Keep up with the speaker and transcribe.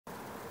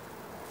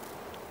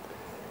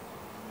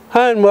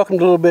Hi and welcome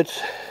to Little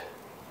Bits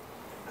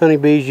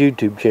Honeybees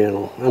YouTube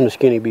channel. I'm the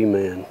Skinny Bee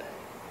Man.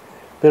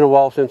 Been a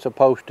while since I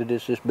posted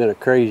this. It's been a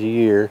crazy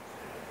year.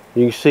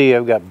 You can see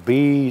I've got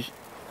bees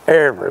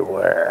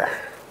everywhere.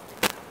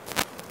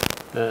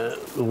 The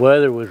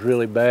weather was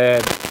really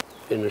bad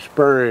in the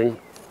spring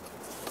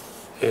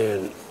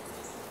and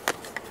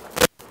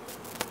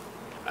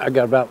I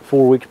got about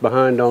 4 weeks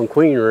behind on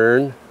queen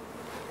rearing.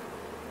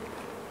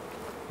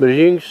 But as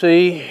you can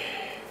see,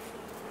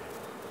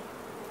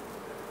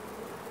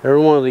 every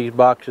one of these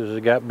boxes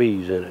has got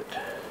bees in it.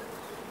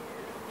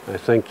 I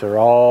think they're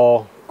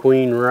all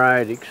queen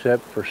right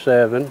except for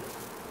 7.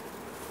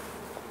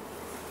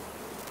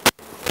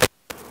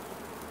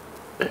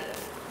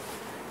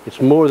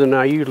 It's more than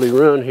I usually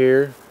run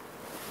here.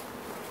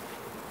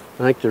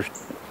 I think there's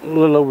a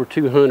little over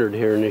 200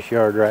 here in this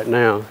yard right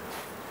now.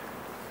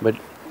 But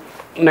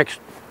next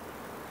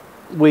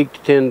week to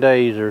 10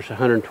 days there's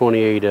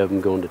 128 of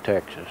them going to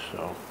Texas.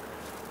 So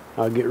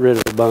I'll get rid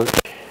of a bunch.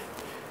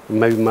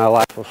 Maybe my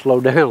life will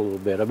slow down a little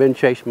bit. I've been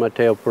chasing my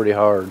tail pretty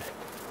hard.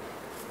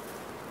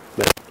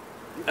 But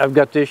I've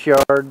got this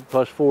yard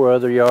plus 4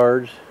 other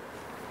yards.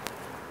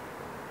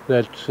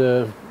 That's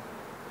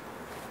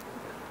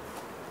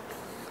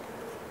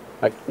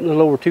like a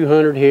little over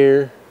 200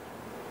 here.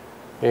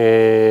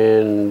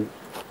 And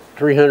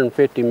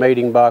 350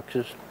 mating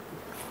boxes,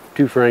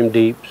 2 frame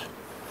deeps.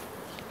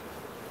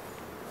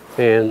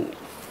 And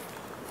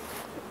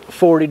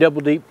 40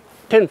 double deep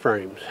 10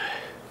 frames.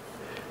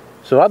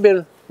 So I've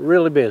been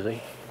really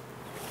busy.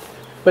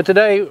 But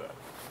today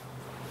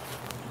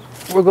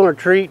we're going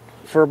to treat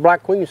for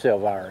black queen cell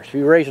virus. If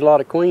you raise a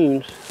lot of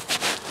queens,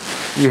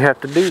 you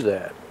have to do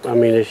that. I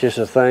mean, it's just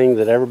a thing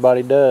that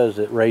everybody does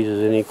that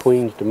raises any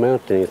queens to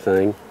mount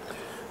anything.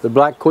 The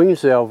black queen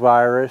cell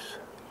virus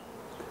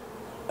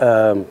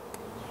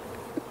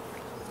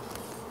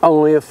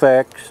only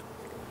affects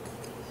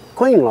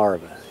queen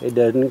larvae. It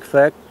doesn't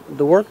affect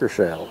the worker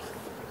cells,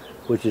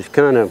 which is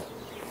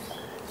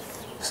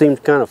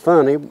seems kind of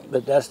funny,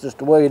 but that's just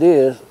the way it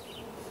is.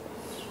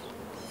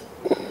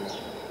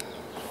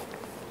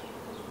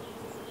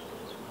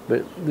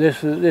 But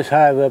this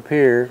hive up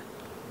here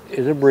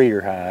is a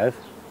breeder hive.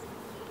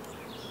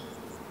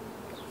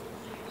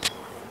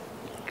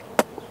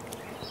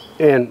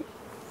 And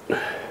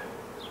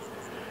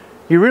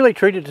you really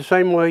treat it the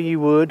same way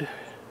you would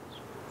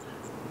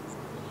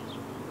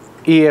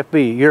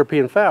EFB,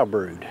 European foul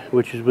brood,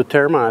 which is with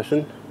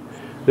terramycin.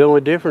 The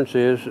only difference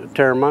is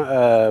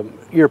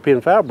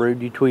European foul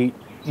brood you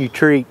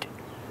treat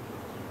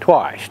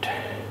twice.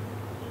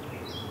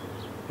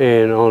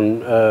 And on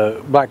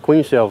black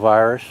queen cell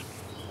virus,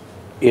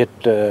 you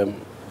don't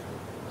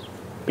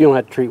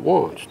have to treat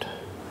once.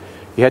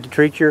 You have to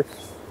treat out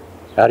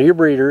of your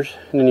breeders,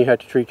 and then you have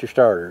to treat your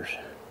starters.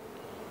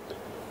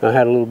 I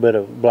had a little bit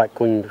of black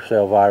queen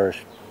cell virus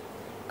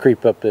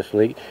creep up this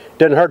leak.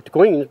 Doesn't hurt the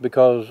queens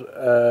because,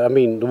 I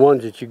mean the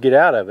ones that you get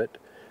out of it,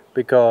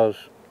 because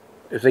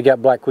if they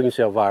got black queen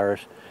cell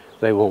virus,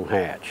 they won't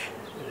hatch.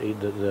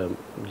 The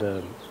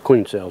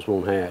queen cells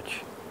won't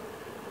hatch.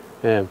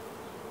 And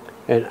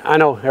I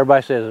know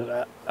everybody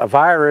says a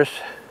virus,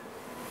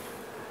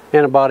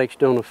 antibiotics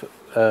don't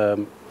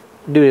do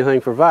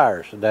anything for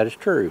virus. That is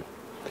true.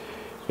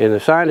 And the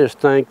scientists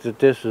think that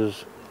this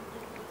is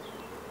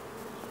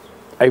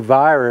a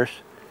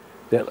virus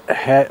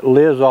that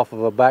lives off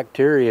of a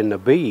bacteria in the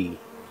bee.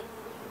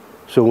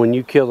 So when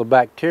you kill the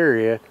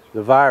bacteria,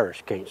 the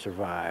virus can't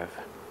survive.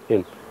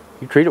 And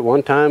you treat it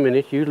one time and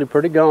it's usually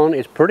pretty gone.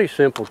 It's pretty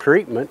simple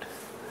treatment.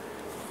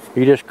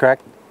 You just crack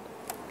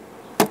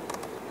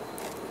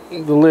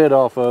the lid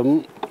off of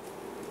them.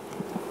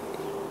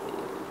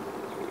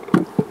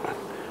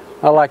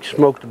 I like to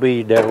smoke the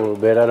bees down a little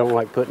bit. I don't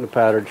like putting the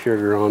powdered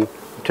sugar on.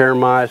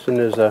 Terramycin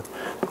is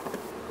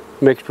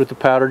mixed with the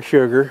powdered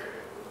sugar.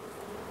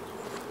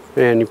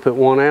 And you put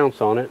 1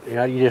 ounce on it.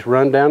 You just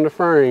run down the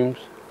frames,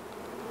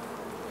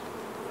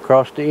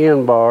 across the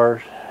end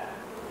bars.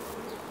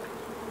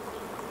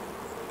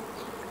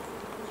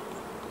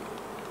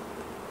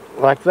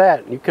 Like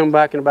that. You come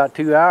back in about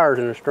 2 hours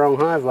in a strong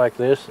hive like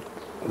this,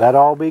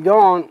 that'll all be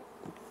gone.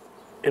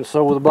 And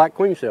so will the black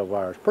queen cell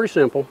virus. Pretty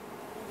simple.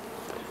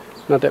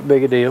 Not that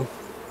big a deal.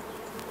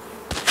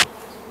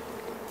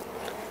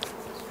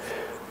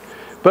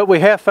 But we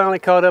have finally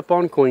caught up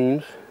on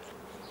queens.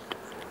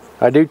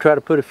 I do try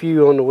to put a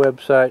few on the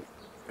website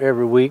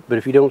every week, but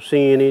if you don't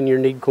see any and you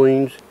need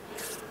queens,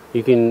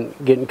 you can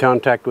get in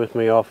contact with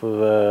me off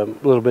of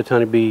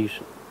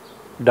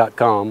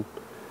littlebitshoneybees.com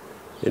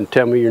and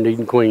tell me you're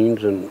needing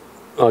queens, and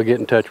I'll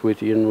get in touch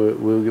with you and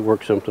we'll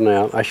work something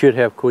out. I should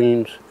have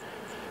queens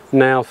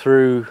now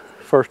through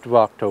 1st of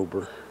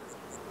October.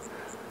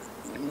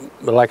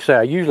 But like I say,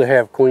 I usually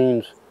have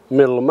queens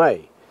middle of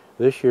May.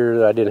 This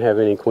year I didn't have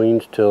any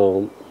queens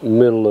till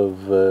middle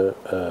of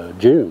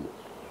June.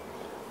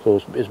 So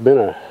it's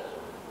been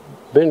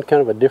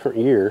kind of a different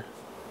year.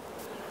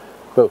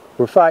 But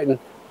we're fighting.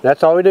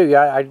 That's all we do.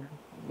 I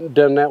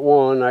done that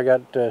one. I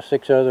got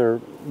 6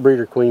 other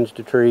breeder queens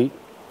to treat.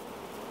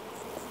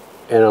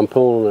 and I'm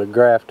pulling a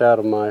graft out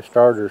of my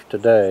starters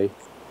today,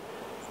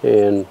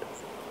 and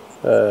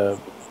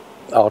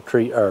I'll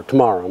treat, or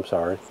tomorrow, I'm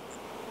sorry,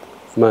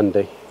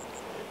 Monday.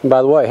 And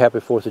by the way, happy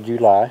 4th of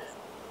July.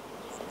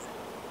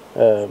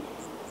 And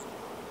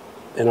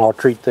I'll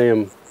treat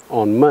them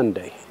on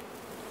Monday.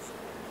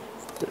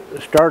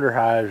 The starter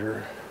hives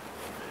are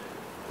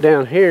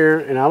down here,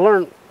 and I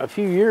learned a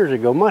few years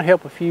ago, might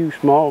help a few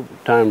small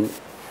time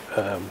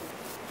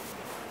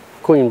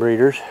queen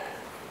breeders.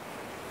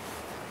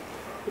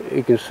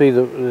 You can see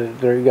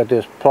they got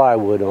this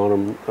plywood on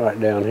them right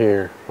down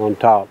here on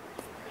top.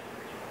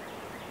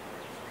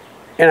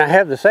 And I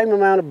have the same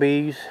amount of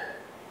bees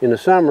in the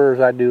summer as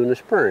I do in the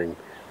spring,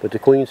 but the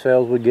queen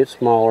cells would get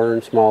smaller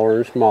and smaller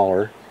and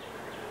smaller.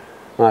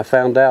 And I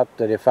found out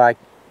that if I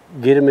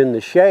get them in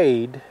the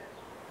shade,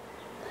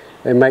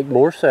 they make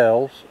more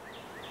cells,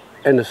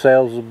 and the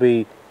cells will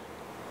be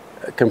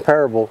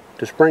comparable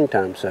to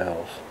springtime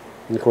cells.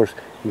 And of course,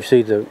 you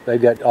see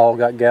they've all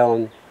got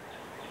gallon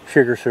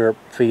sugar syrup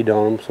feed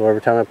on them, so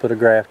every time I put a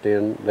graft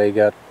in, they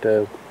got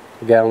a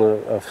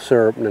gallon of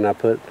syrup, and then I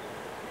put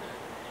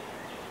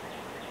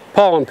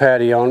pollen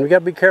patty on them. You got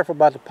to be careful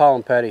about the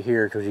pollen patty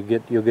here, because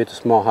you'll get the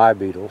small hive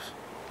beetles.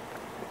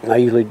 I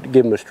usually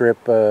give them a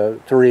strip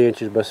 3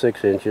 inches by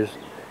 6 inches,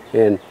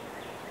 and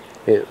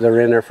they're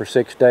in there for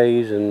 6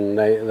 days, and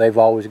they've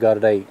always got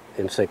it 8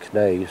 in 6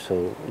 days,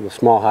 so the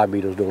small hive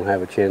beetles don't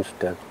have a chance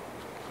to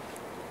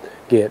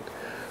get.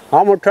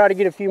 I'm going to try to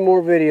get a few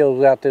more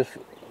videos out this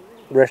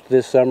rest of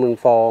this summer and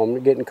fall.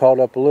 I'm getting caught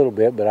up a little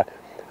bit, but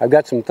I've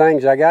got some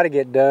things I got to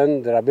get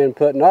done that I've been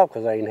putting off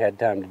because I ain't had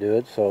time to do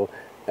it, so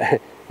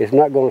it's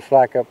not going to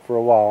slack up for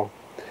a while.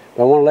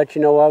 But I want to let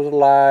you know I was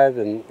alive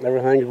and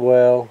everything's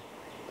well,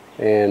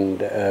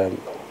 and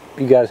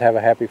you guys have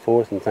a happy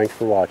 4th, and thanks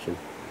for watching.